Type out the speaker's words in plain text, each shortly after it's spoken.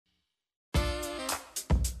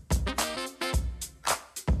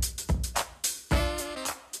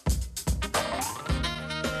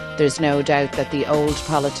There's no doubt that the old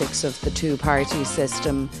politics of the two-party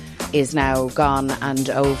system is now gone and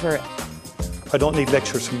over. I don't need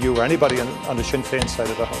lectures from you or anybody on the Sinn Féin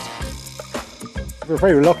side of the house. We're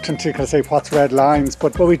very reluctant to kind of say what's red lines,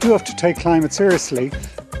 but we do have to take climate seriously.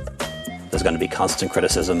 There's going to be constant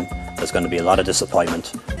criticism, there's going to be a lot of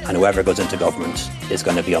disappointment, and whoever goes into government is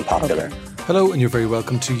going to be unpopular. Okay. Hello, and you're very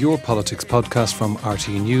welcome to Your Politics podcast from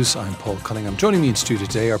RTE News. I'm Paul Cunningham. Joining me in studio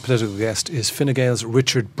today, our political guest is Fine Gael's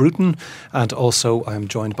Richard Bruton, and also I'm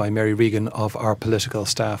joined by Mary Regan of our political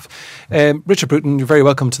staff. Richard Bruton, you're very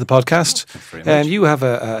welcome to the podcast. Thanks very much. You have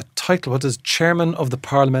a title. What is Chairman of the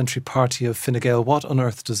Parliamentary Party of Fine Gael? What on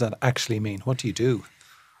earth does that actually mean? What do you do?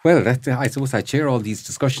 Well, I suppose I chair all these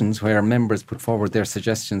discussions where members put forward their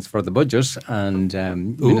suggestions for the budget, and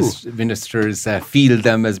ministers field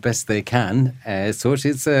them as best they can. So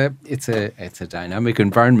it's a dynamic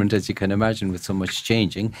environment, as you can imagine, with so much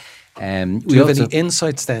changing. Do you have any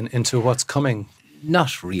insights then into what's coming?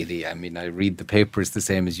 Not really. I mean, I read the papers the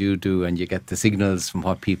same as you do, and you get the signals from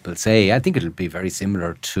what people say. I think it'll be very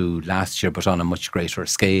similar to last year, but on a much greater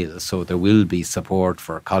scale. So there will be support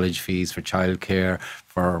for college fees, for childcare,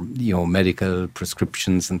 for medical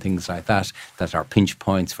prescriptions and things like that are pinch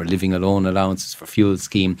points, for living alone allowances, for fuel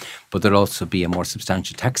scheme. But there'll also be a more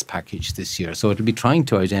substantial tax package this year. So it'll be trying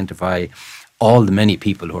to identify all the many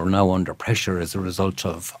people who are now under pressure as a result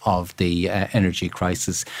of the energy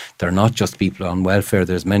crisis. They're not just people on welfare.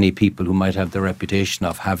 There's many people who might have the reputation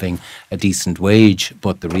of having a decent wage,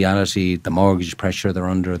 but the reality, the mortgage pressure they're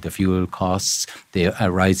under, the fuel costs, the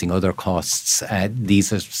rising other costs,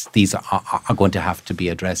 these are going to have to be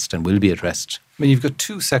addressed and will be addressed. I mean, you've got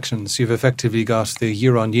two sections. You've effectively got the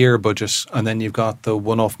year-on-year budget, and then you've got the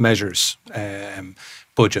one-off measures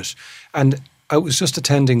budget. And I was just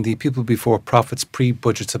attending the People Before Profits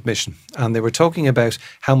pre-budget submission, and they were talking about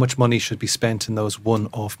how much money should be spent in those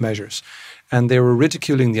one-off measures. And they were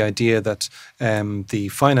ridiculing the idea that the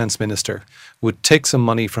finance minister would take some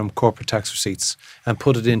money from corporate tax receipts and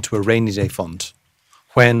put it into a rainy day fund.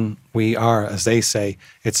 When we are, as they say,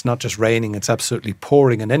 it's not just raining, it's absolutely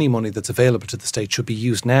pouring, and any money that's available to the state should be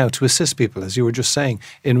used now to assist people, as you were just saying,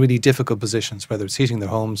 in really difficult positions, whether it's heating their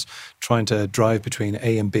homes, trying to drive between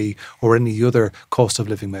A and B, or any other cost of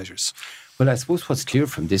living measures. Well, I suppose what's clear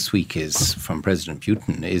from this week is, from President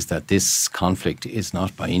Bruton, is that this conflict is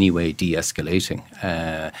not by any way de-escalating.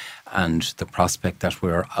 And the prospect that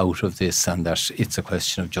we're out of this and that it's a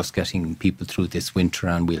question of just getting people through this winter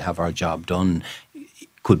and we'll have our job done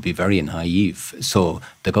could be very naive. So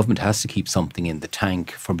the government has to keep something in the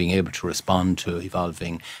tank for being able to respond to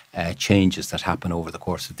evolving changes that happen over the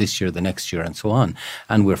course of this year, the next year and so on.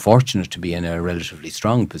 And we're fortunate to be in a relatively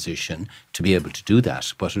strong position to be able to do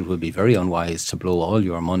that. But it would be very unwise to blow all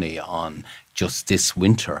your money on just this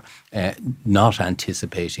winter, not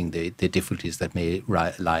anticipating the difficulties that may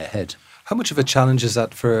lie ahead. How much of a challenge is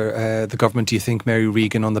that for the government, do you think, Mary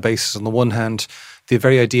Regan, on the basis, on the one hand, the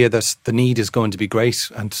very idea that the need is going to be great,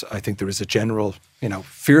 and I think there is a general,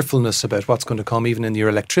 fearfulness about what's going to come, even in your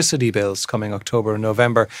electricity bills coming October and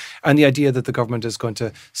November, and the idea that the government is going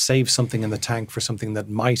to save something in the tank for something that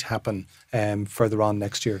might happen further on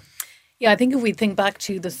next year? Yeah, I think if we think back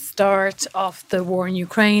to the start of the war in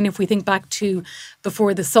Ukraine, if we think back to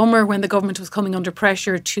before the summer when the government was coming under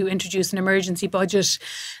pressure to introduce an emergency budget,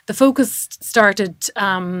 the focus started,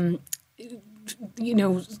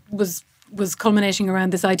 was culminating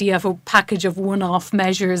around this idea of a package of one-off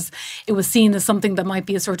measures. It was seen as something that might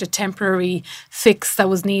be a sort of temporary fix that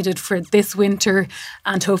was needed for this winter,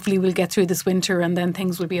 and hopefully we'll get through this winter and then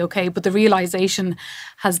things will be okay. But the realisation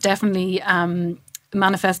has definitely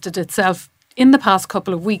manifested itself in the past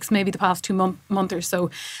couple of weeks, maybe the past 2 months or so,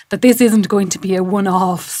 that this isn't going to be a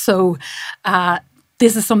one-off. So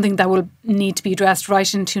this is something that will need to be addressed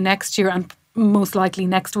right into next year and most likely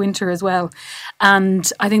next winter as well. And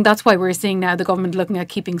I think that's why we're seeing now the government looking at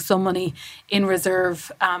keeping some money in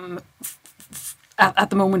reserve at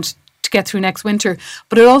the moment to get through next winter.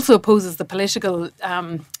 But it also poses the political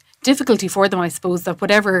difficulty for them, I suppose, that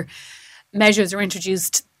whatever measures are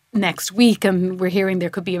introduced next week, and we're hearing there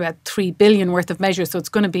could be about 3 billion worth of measures, so it's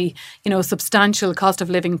going to be a substantial cost of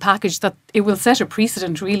living package, that it will set a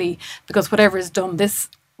precedent really, because whatever is done this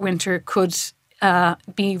winter could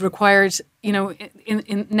be required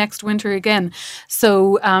in next winter again.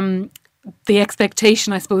 So the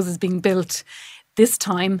expectation, I suppose, is being built this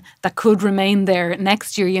time that could remain there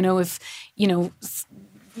next year. If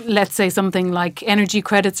let's say something like energy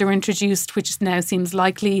credits are introduced, which now seems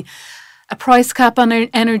likely, a price cap on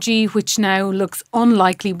energy, which now looks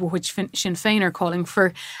unlikely, but which Sinn Féin are calling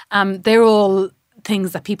for. They're all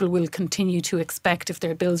things that people will continue to expect if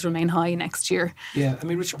their bills remain high next year. Yeah, I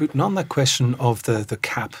mean, Richard Bruton, on that question of the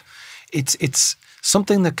cap, it's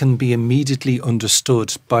something that can be immediately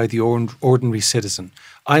understood by the ordinary citizen.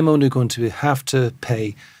 I'm only going to have to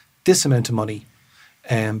pay this amount of money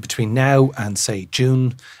between now and, say,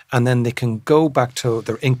 June, and then they can go back to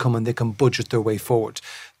their income and they can budget their way forward.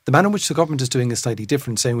 The manner in which the government is doing is slightly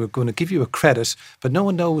different, saying we're going to give you a credit, but no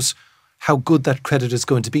one knows how good that credit is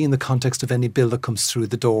going to be in the context of any bill that comes through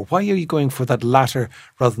the door. Why are you going for that latter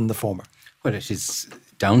rather than the former? Well, it is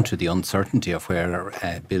down to the uncertainty of where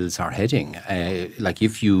bills are heading. Like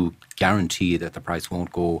if you guarantee that the price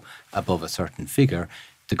won't go above a certain figure,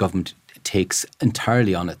 the government takes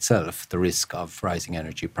entirely on itself the risk of rising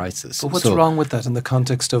energy prices. But what's wrong with that in the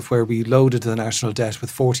context of where we loaded the national debt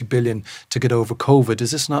with 40 billion to get over COVID?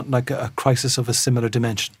 Is this not like a crisis of a similar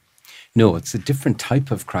dimension? No, it's a different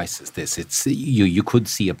type of crisis. It's you could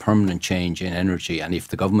see a permanent change in energy, and if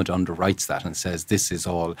the government underwrites that and says this is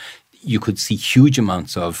all, you could see huge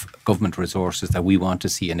amounts of government resources that we want to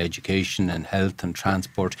see in education and health and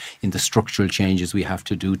transport, in the structural changes we have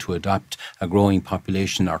to do to adapt a growing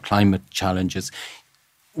population, our climate challenges,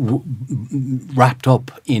 wrapped up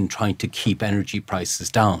in trying to keep energy prices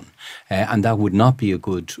down. And that would not be a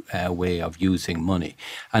good way of using money.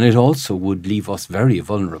 And it also would leave us very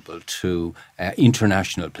vulnerable to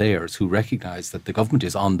international players who recognise that the government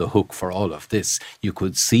is on the hook for all of this. You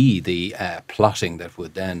could see the plotting that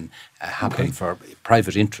would then happen for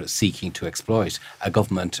private interests seeking to exploit a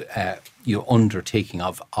government undertaking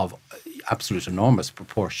of absolute enormous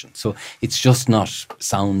proportions. So it's just not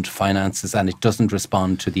sound finances, and it doesn't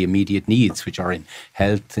respond to the immediate needs, which are in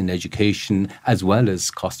health, in education, as well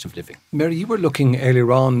as cost of living. Mary, you were looking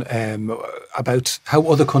earlier on about how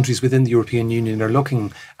other countries within the European Union are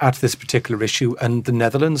looking at this particular issue, and the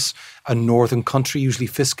Netherlands, a northern country, usually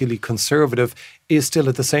fiscally conservative, is still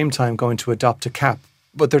at the same time going to adopt a cap.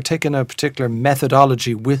 But they're taking a particular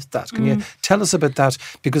methodology with that. Can you tell us about that?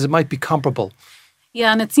 Because it might be comparable.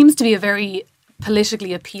 Yeah, and it seems to be a very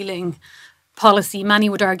politically appealing policy. Many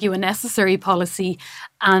would argue a necessary policy.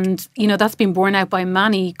 And, that's been borne out by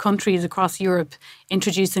many countries across Europe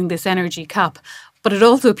introducing this energy cap. But it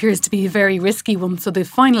also appears to be a very risky one. So the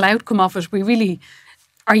final outcome of it, we really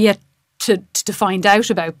are yet to find out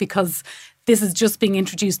about, because this is just being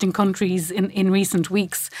introduced in countries in recent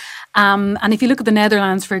weeks. And if you look at the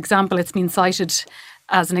Netherlands, for example, it's been cited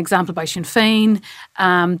as an example by Sinn Féin.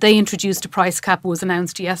 They introduced a price cap, was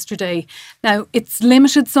announced yesterday. Now, it's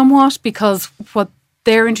limited somewhat because what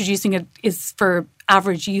they're introducing it is for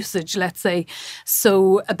average usage, let's say.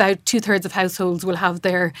 So about 2/3 of households will have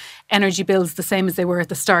their energy bills the same as they were at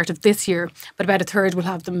the start of this year, but about 1/3 will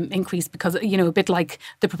have them increase because, a bit like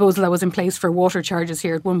the proposal that was in place for water charges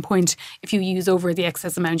here at one point, if you use over the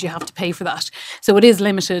excess amount, you have to pay for that. So it is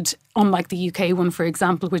limited, unlike the UK one, for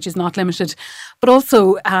example, which is not limited. But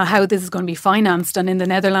also how this is going to be financed. And in the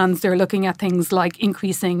Netherlands, they're looking at things like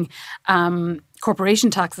increasing corporation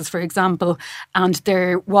taxes, for example, and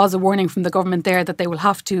there was a warning from the government there that they will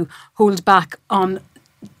have to hold back on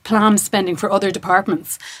planned spending for other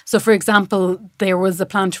departments. So, for example, there was a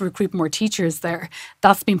plan to recruit more teachers there.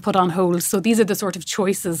 That's been put on hold. So these are the sort of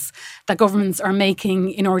choices that governments are making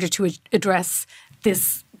in order to address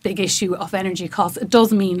this big issue of energy costs. It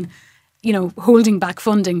does mean holding back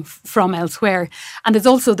funding from elsewhere. And there's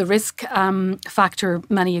also the risk factor.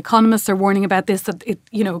 Many economists are warning about this, that it,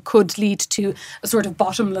 could lead to a sort of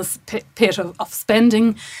bottomless pit of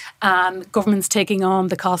spending, governments taking on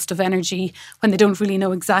the cost of energy when they don't really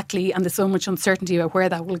know exactly, and there's so much uncertainty about where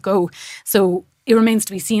that will go. So it remains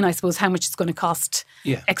to be seen, I suppose, how much it's going to cost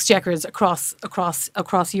exchequers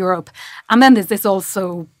across Europe. And then there's this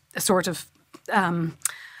also a sort of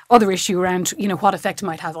other issue around, what effect it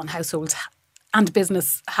might have on households and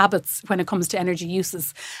business habits when it comes to energy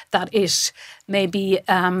uses, that it maybe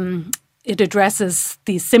it addresses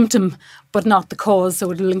the symptom but not the cause.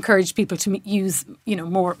 So it'll encourage people to use,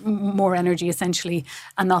 more energy essentially,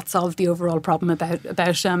 and not solve the overall problem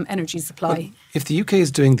about energy supply. But if the UK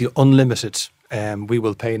is doing the unlimited, we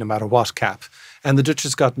will pay no matter what cap, and the Dutch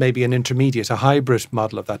has got maybe an intermediate, a hybrid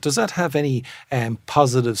model of that, does that have any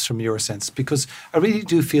positives from your sense? Because I really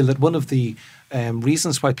do feel that one of the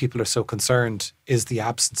reasons why people are so concerned is the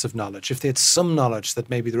absence of knowledge. If they had some knowledge that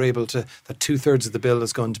maybe they're able to, that 2/3 of the bill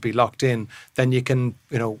is going to be locked in, then you can,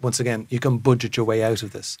 once again, you can budget your way out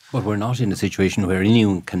of this. But we're not in a situation where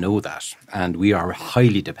anyone can know that. And we are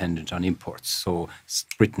highly dependent on imports. So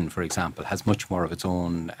Britain, for example, has much more of its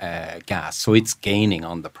own gas. So it's gaining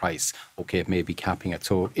on the price. Okay, it may be capping it,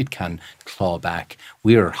 so it can claw back.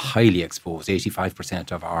 We are highly exposed.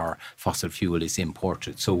 85% of our fossil fuel is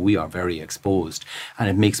imported. So we are very exposed proposed. And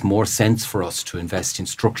it makes more sense for us to invest in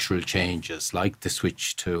structural changes like the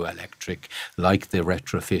switch to electric, like the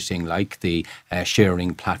retrofitting, like the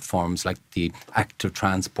sharing platforms, like the active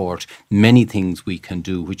transport, many things we can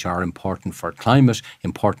do which are important for climate,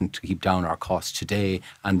 important to keep down our costs today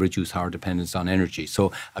and reduce our dependence on energy.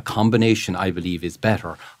 So a combination, I believe, is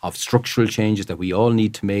better of structural changes that we all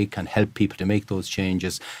need to make and help people to make those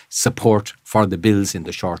changes, support for the bills in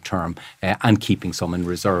the short term, and keeping some in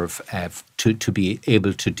reserve to be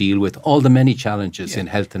able to deal with all the many challenges in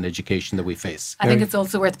health and education that we face. I think it's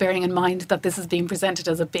also worth bearing in mind that this is being presented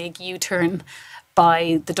as a big U-turn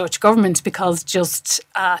by the Dutch government, because just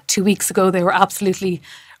 2 weeks ago they were absolutely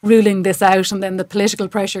ruling this out, and then the political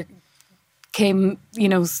pressure came,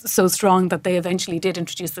 so strong that they eventually did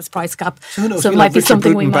introduce this price cap. So who knows? So it We'll might have be Richard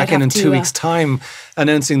something we Bruton might back in have to 2 weeks' time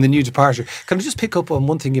announcing the new departure. Can I just pick up on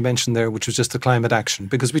one thing you mentioned there, which was just the climate action?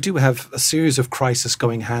 Because we do have a series of crises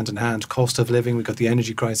going hand in hand. Cost of living, we've got the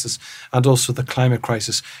energy crisis and also the climate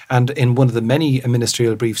crisis. And in one of the many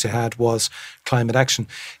ministerial briefs I had was climate action.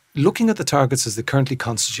 Looking at the targets as they currently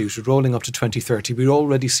constituted, rolling up to 2030, we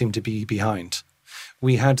already seem to be behind.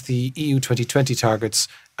 We had the EU 2020 targets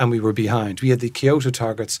and we were behind. We had the Kyoto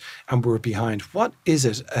targets and we were behind. What is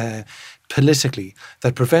it politically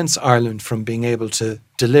that prevents Ireland from being able to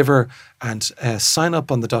deliver and sign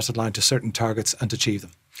up on the dotted line to certain targets and achieve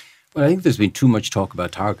them? Well, I think there's been too much talk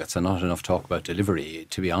about targets and not enough talk about delivery,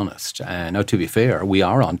 to be honest. Now, to be fair, we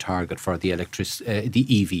are on target for the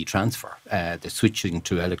EV transfer. The switching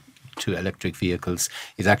to electric vehicles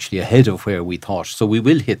is actually ahead of where we thought. So we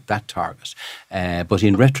will hit that target. But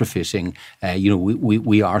in retrofitting,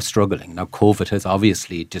 we are struggling. Now, COVID has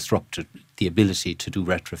obviously disrupted the ability to do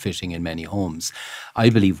retrofitting in many homes. I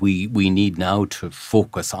believe we need now to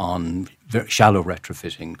focus on very shallow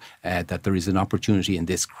retrofitting, that there is an opportunity in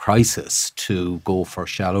this crisis to go for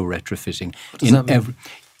shallow retrofitting.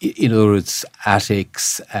 In other words,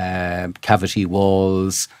 attics, cavity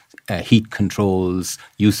walls, heat controls,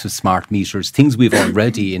 use of smart meters, things we've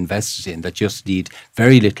already invested in that just need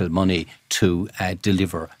very little money to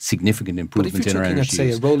deliver significant improvement in our energy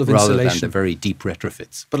use, rather than the very deep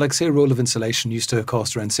retrofits. But like say a roll of insulation used to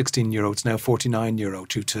cost around €16, it's now €49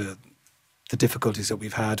 due to the difficulties that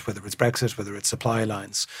we've had, whether it's Brexit, whether it's supply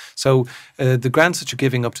lines. So the grants that you're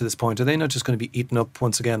giving up to this point, are they not just going to be eaten up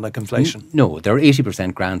once again like inflation? No, they're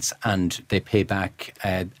 80% grants and they pay back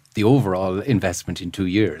the overall investment in 2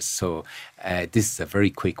 years. So this is a very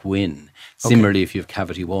quick win. Similarly, if you have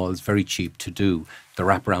cavity walls, very cheap to do. The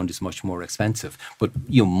wraparound is much more expensive. But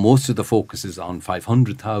most of the focus is on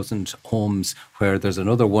 500,000 homes, where there's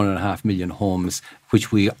another 1.5 million homes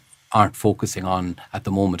which we aren't focusing on at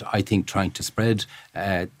the moment. I think trying to spread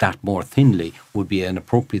that more thinly would be an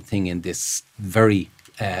appropriate thing in this very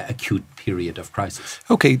acute period of crisis.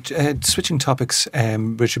 Okay, switching topics,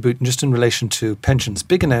 Richard Bruton, just in relation to pensions,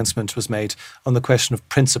 big announcement was made on the question of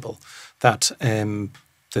principle that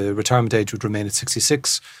the retirement age would remain at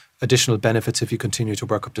 66, additional benefits if you continue to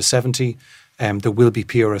work up to 70, there will be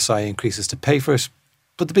PRSI increases to pay for it.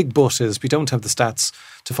 But the big but is we don't have the stats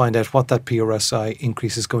to find out what that PRSI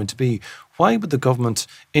increase is going to be. Why would the government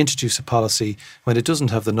introduce a policy when it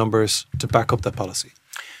doesn't have the numbers to back up that policy?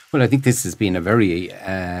 Well, I think this has been a very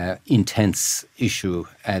intense issue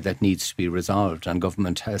that needs to be resolved, and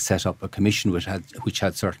government has set up a commission which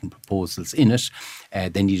had certain proposals in it.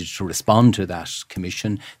 They needed to respond to that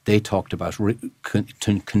commission. They talked about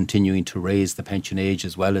continuing to raise the pension age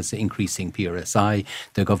as well as increasing PRSI.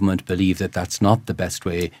 The government believe that that's not the best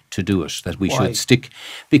way to do it, that we should stick,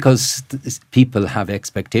 because people have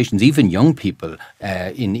expectations. Even young people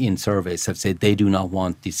in surveys have said they do not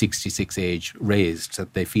want the 66 age raised,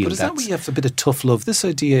 that they feel. But is that where you have a bit of tough love? This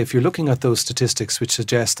idea, if you're looking at those statistics which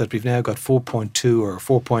suggest that we've now got 4.2 or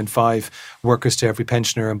 4.5 workers to every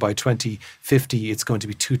pensioner, and by 2050 it's going to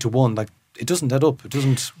be 2 to 1, like it doesn't add up. It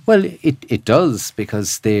doesn't. Well, it does,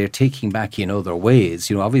 because they're taking back in other ways.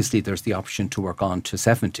 Obviously there's the option to work on to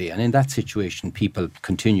 70, and in that situation people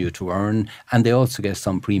continue to earn, and they also get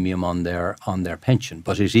some premium on their pension.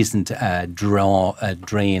 But it isn't a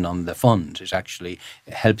drain on the fund. It actually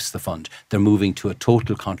helps the fund. They're moving to a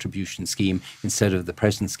total contribution scheme instead of the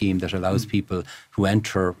present scheme that allows people who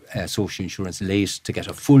enter social insurance late to get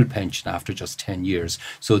a full pension after just 10 years.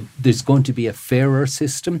 So there's going to be a fairer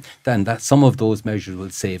system than that. Some of those measures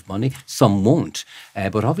will save money, some won't.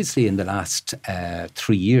 But obviously in the last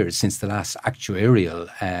 3 years, since the last actuarial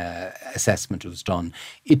assessment was done,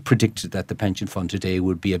 it predicted that the pension fund today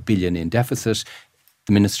would be $1 billion in deficit.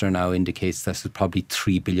 the minister now indicates that there's probably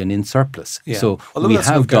 3 billion in surplus. Yeah. So Although we that's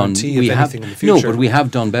no have done. guarantee of We have anything in the future. no, but we have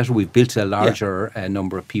done better. We've built a larger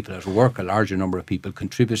number of people at work, a larger number of people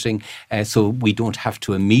contributing. So we don't have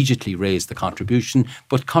to immediately raise the contribution,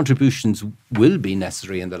 but contributions will be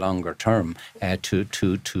necessary in the longer term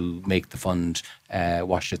to make the fund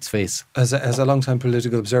wash its face. As a long-time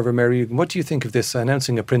political observer, Mary, what do you think of this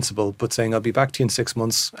announcing a principle but saying I'll be back to you in 6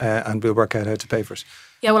 months and we'll work out how to pay for it?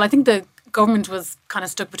 Yeah, well, I think the government was kind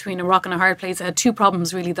of stuck between a rock and a hard place. It had two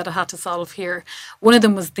problems really that it had to solve here. One of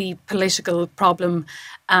them was the political problem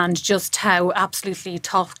and just how absolutely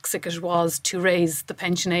toxic it was to raise the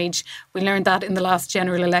pension age. We learned that in the last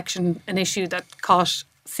general election, an issue that caught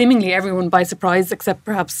seemingly everyone by surprise, except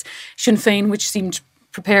perhaps Sinn Féin, which seemed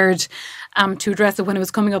prepared to address it when it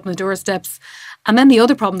was coming up on the doorsteps. And then the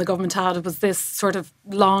other problem the government had was this sort of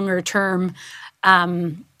longer term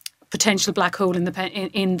potential black hole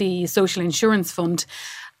in the social insurance fund.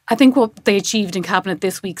 I think what they achieved in Cabinet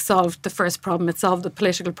this week solved the first problem. It solved the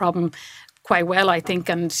political problem quite well, I think.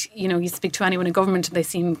 And, you know, you speak to anyone in government and they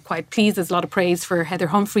seem quite pleased. There's a lot of praise for Heather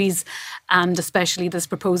Humphreys and especially this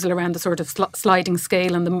proposal around the sort of sliding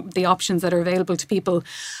scale and the options that are available to people.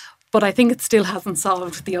 But I think it still hasn't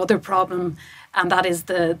solved the other problem, and that is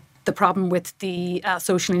the problem with the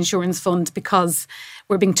social insurance fund, because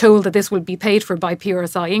we're being told that this will be paid for by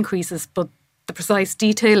PRSI increases, but the precise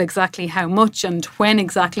detail, exactly how much and when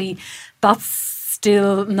exactly, that's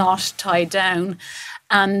still not tied down.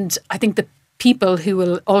 And I think the people who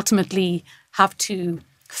will ultimately have to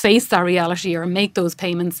face that reality or make those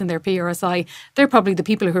payments in their PRSI, they're probably the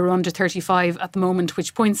people who are under 35 at the moment,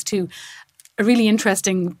 which points to a really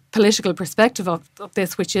interesting political perspective of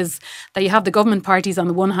this, which is that you have the government parties on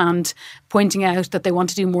the one hand pointing out that they want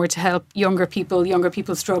to do more to help younger people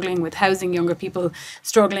struggling with housing, younger people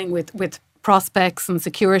struggling with prospects and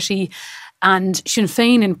security. And Sinn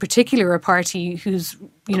Féin in particular, a party who's,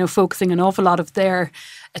 you know, focusing an awful lot of their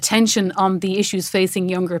attention on the issues facing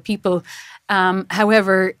younger people.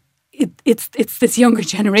 However, it's this younger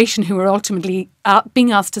generation who are ultimately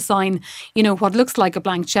being asked to sign, you know, what looks like a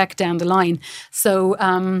blank cheque down the line. So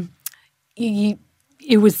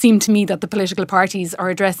it would seem to me that the political parties are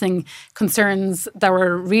addressing concerns that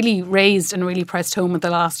were really raised and really pressed home at the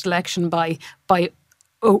last election by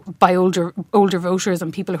older voters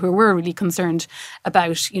and people who were really concerned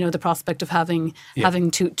about, you know, the prospect of having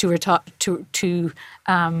to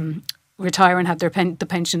retire and have their the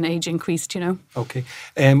pension age increased, you know. Okay.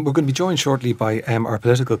 We're going to be joined shortly by our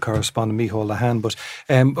political correspondent, Micheál Lehane, but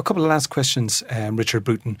a couple of last questions, Richard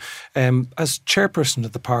Bruton. As chairperson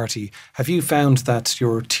of the party, have you found that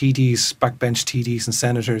your TDs, backbench TDs and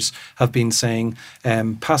senators have been saying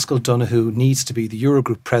Paschal Donohoe needs to be the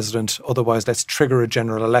Eurogroup president, otherwise let's trigger a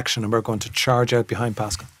general election and we're going to charge out behind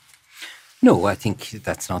Paschal? No, I think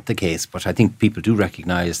that's not the case, but I think people do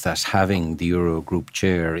recognise that having the Eurogroup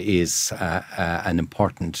chair is an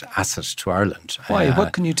important asset to Ireland. Why?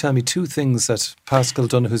 What can you tell me? Two things that Paschal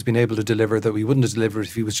Donohoe's been able to deliver that we wouldn't have delivered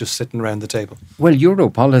if he was just sitting around the table. Well, Euro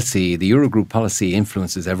policy, the Eurogroup policy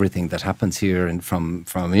influences everything that happens here, and from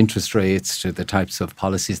interest rates to the types of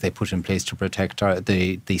policies they put in place to protect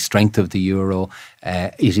the strength of the euro.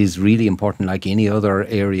 It is really important, like any other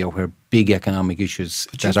area where big economic issues,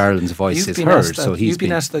 that Ireland's voice is heard. You've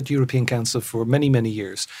been asked that European Council for many, many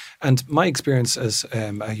years. And my experience as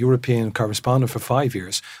a European correspondent for 5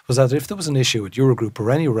 years was that if there was an issue at Eurogroup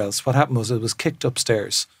or anywhere else, what happened was it was kicked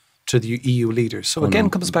upstairs to the EU leaders. So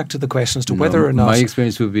comes back to the question as to whether or not... My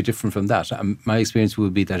experience would be different from that. My experience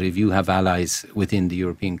would be that if you have allies within the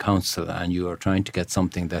European Council and you are trying to get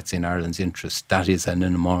something that's in Ireland's interest, that is an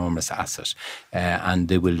enormous asset. And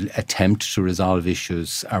they will attempt to resolve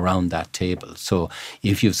issues around that table. So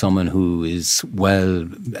if you have someone who is well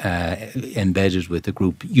embedded with the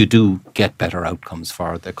group, you do get better outcomes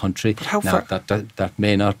for the country. But how far? That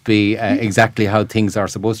may not be exactly how things are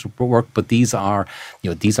supposed to work, but these are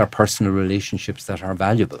personal relationships that are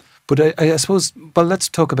valuable. But I suppose, well, let's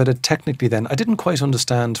talk about it technically then. I didn't quite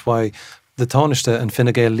understand why the Taoiseach and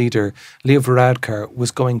Fine Gael leader, Leo Varadkar,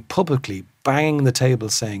 was going publicly, banging the table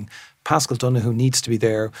saying Paschal Donohoe needs to be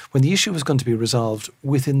there when the issue was going to be resolved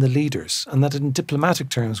within the leaders, and that in diplomatic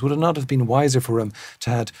terms would it not have been wiser for him to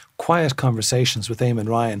have quiet conversations with Eamon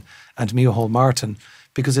Ryan and Micheál Martin,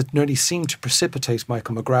 because it nearly seemed to precipitate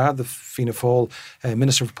Michael McGrath, the Fianna Fáil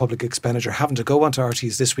Minister for Public Expenditure, having to go onto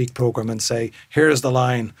RT's This Week programme and say, here's the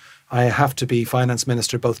line I have to be finance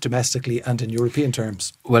minister both domestically and in European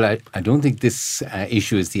terms. Well, I don't think this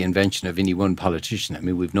issue is the invention of any one politician. I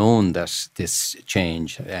mean, we've known that this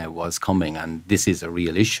change was coming, and this is a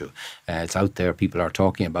real issue. It's out there. People are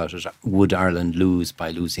talking about it. Would Ireland lose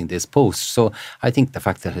by losing this post? So I think the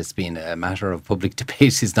fact that it's been a matter of public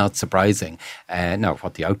debate is not surprising. Now,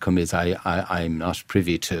 what the outcome is, I'm not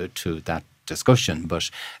privy to that discussion, but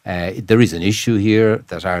there is an issue here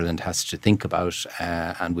that Ireland has to think about,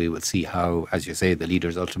 and we will see how, as you say, the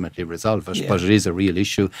leaders ultimately resolve it. Yeah. But it is a real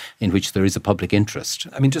issue in which there is a public interest.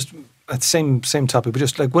 I mean, just at the same topic, but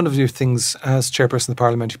just like one of your things as chairperson of the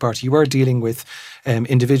parliamentary party, you are dealing with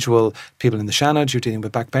individual people in the Seanad, you're dealing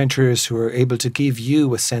with backbenchers who are able to give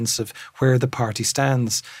you a sense of where the party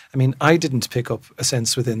stands. I mean, I didn't pick up a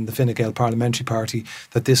sense within the Fine Gael parliamentary party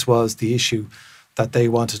that this was the issue that they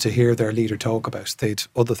wanted to hear their leader talk about. They'd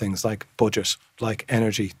other things like budget, like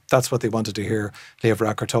energy. That's what they wanted to hear Leo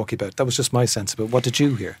Varadkar talking about. That was just my sense of it. What did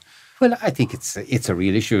you hear? Well, I think it's a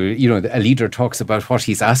real issue. You know, a leader talks about what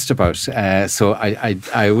he's asked about. So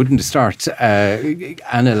I wouldn't start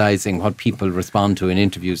analysing what people respond to in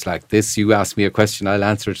interviews like this. You ask me a question, I'll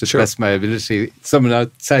answer it to the best of my ability. Someone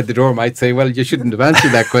outside the door might say, well, you shouldn't have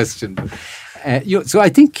answered that question. So I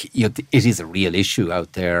think it is a real issue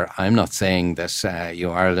out there. I'm not saying that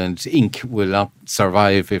Ireland Inc. will not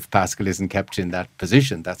survive if Pascal isn't kept in that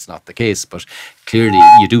position. That's not the case. But clearly,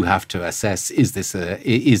 you do have to assess: is this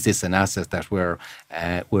an asset that we're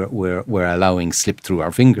allowing slip through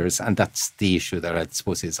our fingers? And that's the issue that I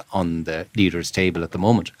suppose is on the leaders' table at the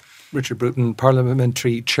moment. Richard Bruton,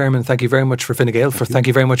 Parliamentary Chairman, thank you very much for Fine Gael. Thank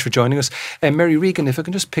you very much for joining us. Mary Regan, if I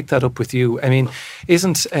can just pick that up with you. I mean,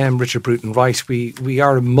 isn't Richard Bruton right? We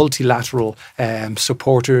are multilateral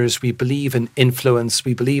supporters. We believe in influence.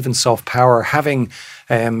 We believe in soft power. Having,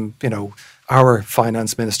 our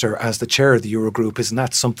finance minister as the chair of the Eurogroup, isn't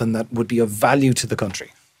that something that would be of value to the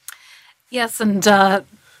country? Yes, and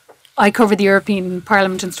I cover the European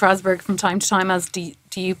Parliament in Strasbourg from time to time, as do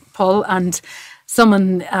you, Paul, and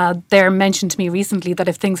someone there mentioned to me recently that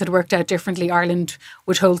if things had worked out differently, Ireland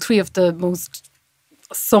would hold some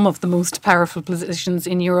of the most powerful positions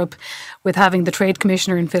in Europe, with having the Trade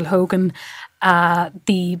Commissioner in Phil Hogan.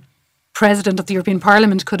 The President of the European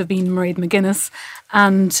Parliament could have been Mairead McGuinness,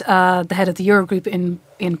 and the head of the Eurogroup in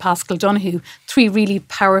Paschal Donoghue. 3 really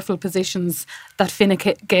powerful positions that Fine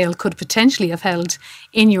Gael could potentially have held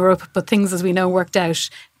in Europe, but things, as we know, worked out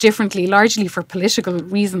differently, largely for political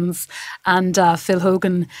reasons. And Phil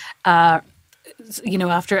Hogan, after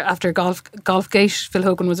Golfgate, Phil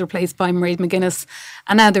Hogan was replaced by Mairead McGuinness,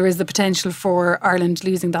 and now there is the potential for Ireland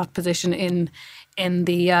losing that position in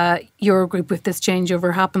the Eurogroup if this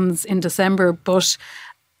changeover happens in December. But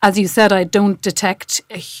as you said, I don't detect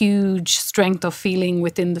a huge strength of feeling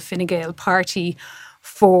within the Fine Gael party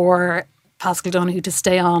for Paschal Donoghue to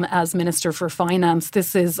stay on as Minister for Finance.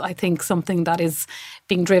 This is, I think, something that is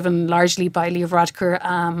being driven largely by Leo Varadkar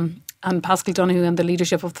and Paschal Donoghue and the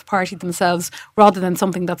leadership of the party themselves, rather than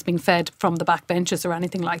something that's being fed from the backbenches or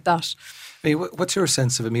anything like that. Hey, what's your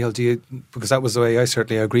sense of it, Micheál? Because that was the way, I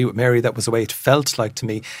certainly agree with Mary, that was the way it felt like to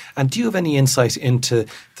me. And do you have any insight into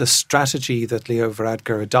the strategy that Leo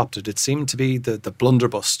Varadkar adopted? It seemed to be the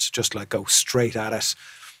blunderbust, just like go straight at it,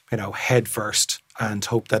 head first, and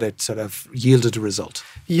hope that it sort of yielded a result.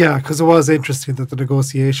 Yeah, because it was interesting that the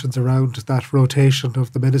negotiations around that rotation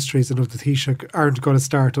of the ministries and of the Taoiseach aren't going to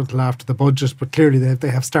start until after the budget, but clearly they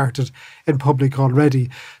have started in public already.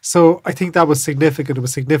 So I think that was significant. It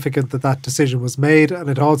was significant that decision was made, and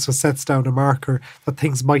it also sets down a marker that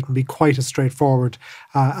things mightn't be quite as straightforward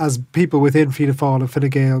as people within Fianna Fáil and Fine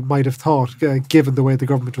Gael might have thought, given the way the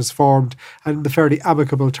government was formed and the fairly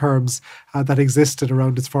amicable terms that existed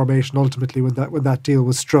around its formation ultimately when that deal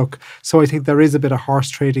was struck. So I think there is a bit of horse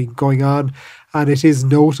trading going on, and it is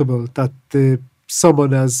notable that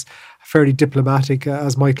someone as fairly diplomatic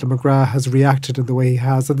as Michael McGrath has reacted in the way he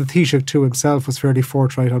has, and the Taoiseach too himself was fairly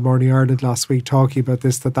forthright on Morning Ireland last week talking about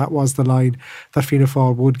this, that was the line that Fianna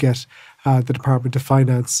Fáil would get the Department of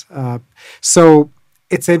Finance. So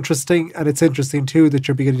it's interesting, and it's interesting too that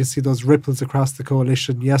you're beginning to see those ripples across the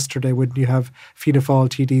coalition. Yesterday, when you have Fianna Fáil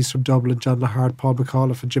TDs from Dublin, John Lahart, Paul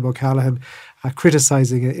McAuliffe and Jim O'Callaghan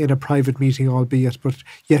criticising it in a private meeting, albeit, but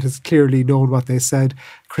yet it's clearly known what they said,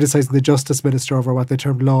 criticising the Justice Minister over what they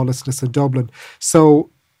termed lawlessness in Dublin. So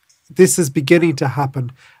this is beginning to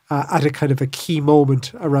happen at a kind of a key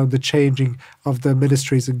moment around the changing of the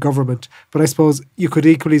ministries in government. But I suppose you could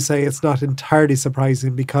equally say it's not entirely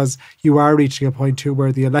surprising, because you are reaching a point too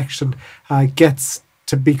where the election gets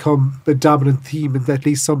to become the dominant theme in at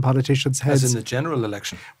least some politicians' heads. As in the general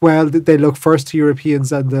election? Well, they look first to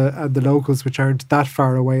Europeans and the locals, which aren't that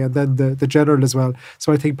far away, and then the general as well.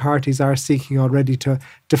 So I think parties are seeking already to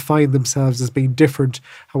define themselves as being different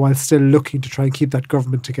while still looking to try and keep that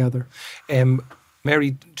government together.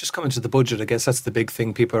 Mary, just coming to the budget, I guess that's the big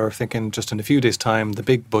thing. People are thinking just in a few days' time, the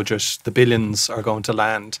big budget, the billions are going to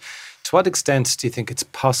land. To what extent do you think it's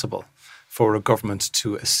possible for a government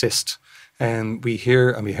to assist? And we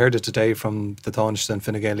heard it today from the Taoiseach and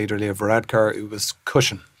Fine Gael leader Leo Varadkar, it was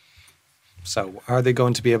cushion. So are they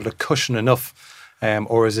going to be able to cushion enough?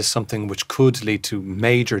 Or is this something which could lead to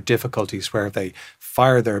major difficulties where they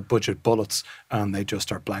fire their budget bullets and they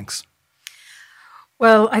just are blanks?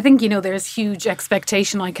 Well, I think, there's huge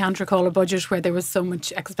expectation. I can't recall a budget where there was so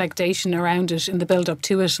much expectation around it in the build-up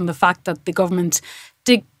to it, and the fact that the government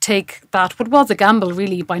did take that, what was a gamble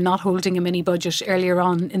really, by not holding a mini budget earlier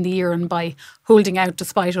on in the year and by holding out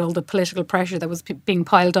despite all the political pressure that was being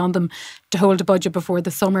piled on them to hold a budget before the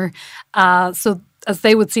summer. So as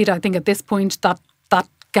they would see it, I think at this point that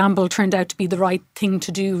gamble turned out to be the right thing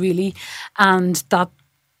to do really, and that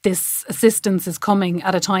this assistance is coming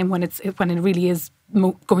at a time when it really is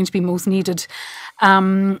going to be most needed.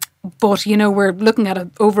 But, we're looking at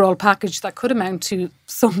an overall package that could amount to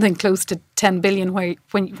something close to 10 billion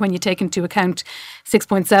when you take into account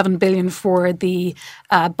 6.7 billion for the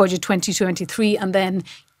budget 2023, and then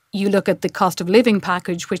you look at the cost of living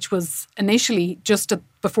package, which was initially just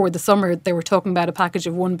before the summer, they were talking about a package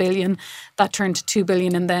of 1 billion, that turned to 2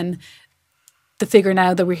 billion, and then the figure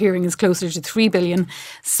now that we're hearing is closer to 3 billion.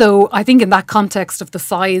 So I think in that context of the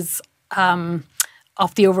size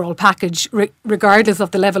of the overall package, regardless of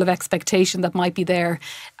the level of expectation that might be there,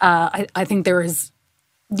 I think there is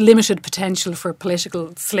limited potential for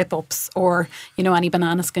political slip-ups or, any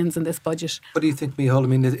banana skins in this budget. What do you think, Micheál? I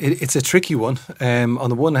mean, it's a tricky one. On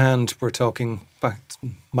the one hand, we're talking back to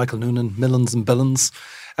Michael Noonan, millions and billions.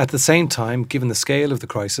 At the same time, given the scale of the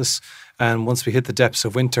crisis, and once we hit the depths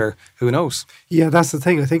of winter, who knows? Yeah, that's the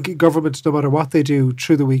thing. I think government, no matter what they do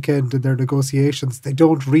through the weekend in their negotiations, they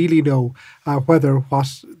don't really know whether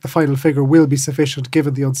what the final figure will be sufficient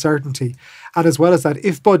given the uncertainty. And as well as that,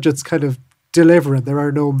 if budgets kind of deliver and there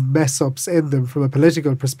are no mess-ups in them from a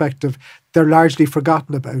political perspective, they're largely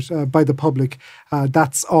forgotten about by the public.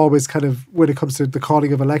 That's always kind of, when it comes to the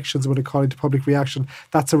calling of elections, when it calling to public reaction,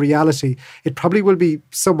 that's a reality. It probably will be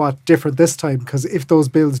somewhat different this time, because if those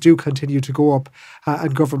bills do continue to go up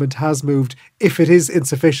and government has moved, if it is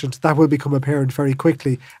insufficient, that will become apparent very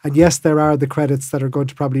quickly. And yes, there are the credits that are going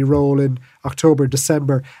to probably roll in October,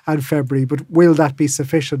 December and February, but will that be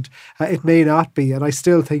sufficient? It may not be, and I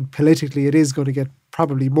still think politically it is going to get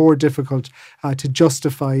probably more difficult to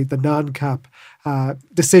justify the non-cap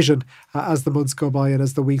decision as the months go by and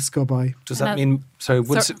as the weeks go by. Does that mean,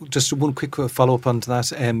 just one quick follow-up on that,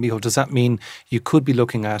 Micheál, does that mean you could be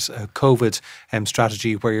looking at a COVID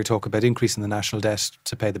strategy where you're talking about increasing the national debt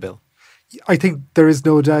to pay the bill? I think there is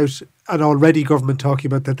no doubt, and already government talking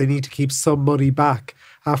about that they need to keep some money back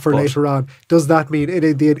for later on. Does that mean,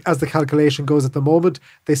 as the calculation goes at the moment,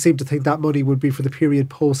 they seem to think that money would be for the period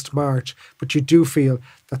post-March, but you do feel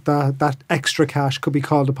that extra cash could be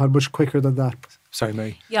called upon much quicker than that. Sorry,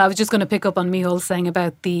 Mary. Yeah, I was just going to pick up on Micheál saying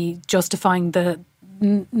about the justifying the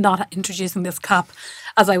not introducing this cap.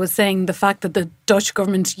 As I was saying, the fact that the Dutch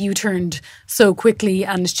government U-turned so quickly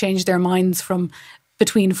and changed their minds from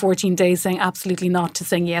between 14 days saying absolutely not to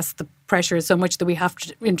saying yes, the pressure is so much that we have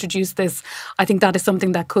to introduce this. I think that is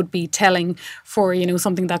something that could be telling for,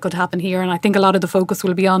 something that could happen here. And I think a lot of the focus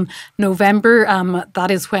will be on November. That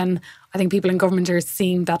is when I think people in government are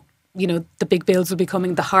seeing that, the big bills will be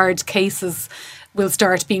coming. The hard cases will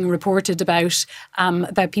start being reported about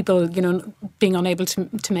people, being unable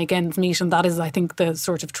to make ends meet. And that is, I think, the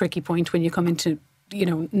sort of tricky point when you come into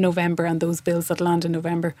November and those bills that land in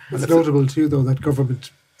November. It's notable too, though, that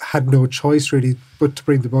government had no choice really but to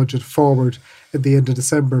bring the budget forward at the end of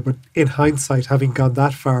December. But in hindsight, having gone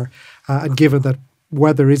that far and given that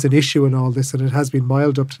weather is an issue in all this and it has been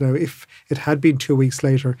mild up to now, if it had been 2 weeks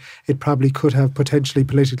later, it probably could have potentially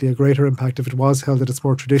politically a greater impact if it was held at its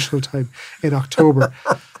more traditional time in October.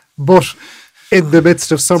 But in the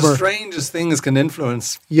midst of summer... The strangest things can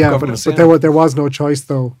influence governments. But there was no choice,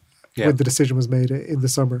 though, when the decision was made in the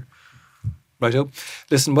summer. Righto.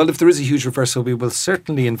 Listen, well, if there is a huge reversal, we will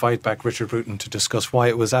certainly invite back Richard Bruton to discuss why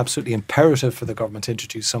it was absolutely imperative for the government to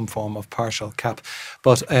introduce some form of partial cap.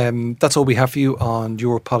 But that's all we have for you on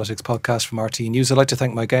Your Politics podcast from RTE News. I'd like to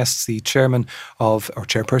thank my guests, the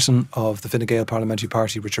chairperson of the Fine Gael Parliamentary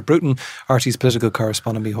Party, Richard Bruton, RTE's political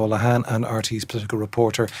correspondent, Micheál Lehane, and RTE's political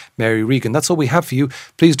reporter, Mary Regan. That's all we have for you.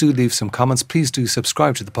 Please do leave some comments. Please do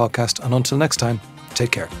subscribe to the podcast. And until next time,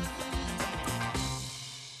 take care.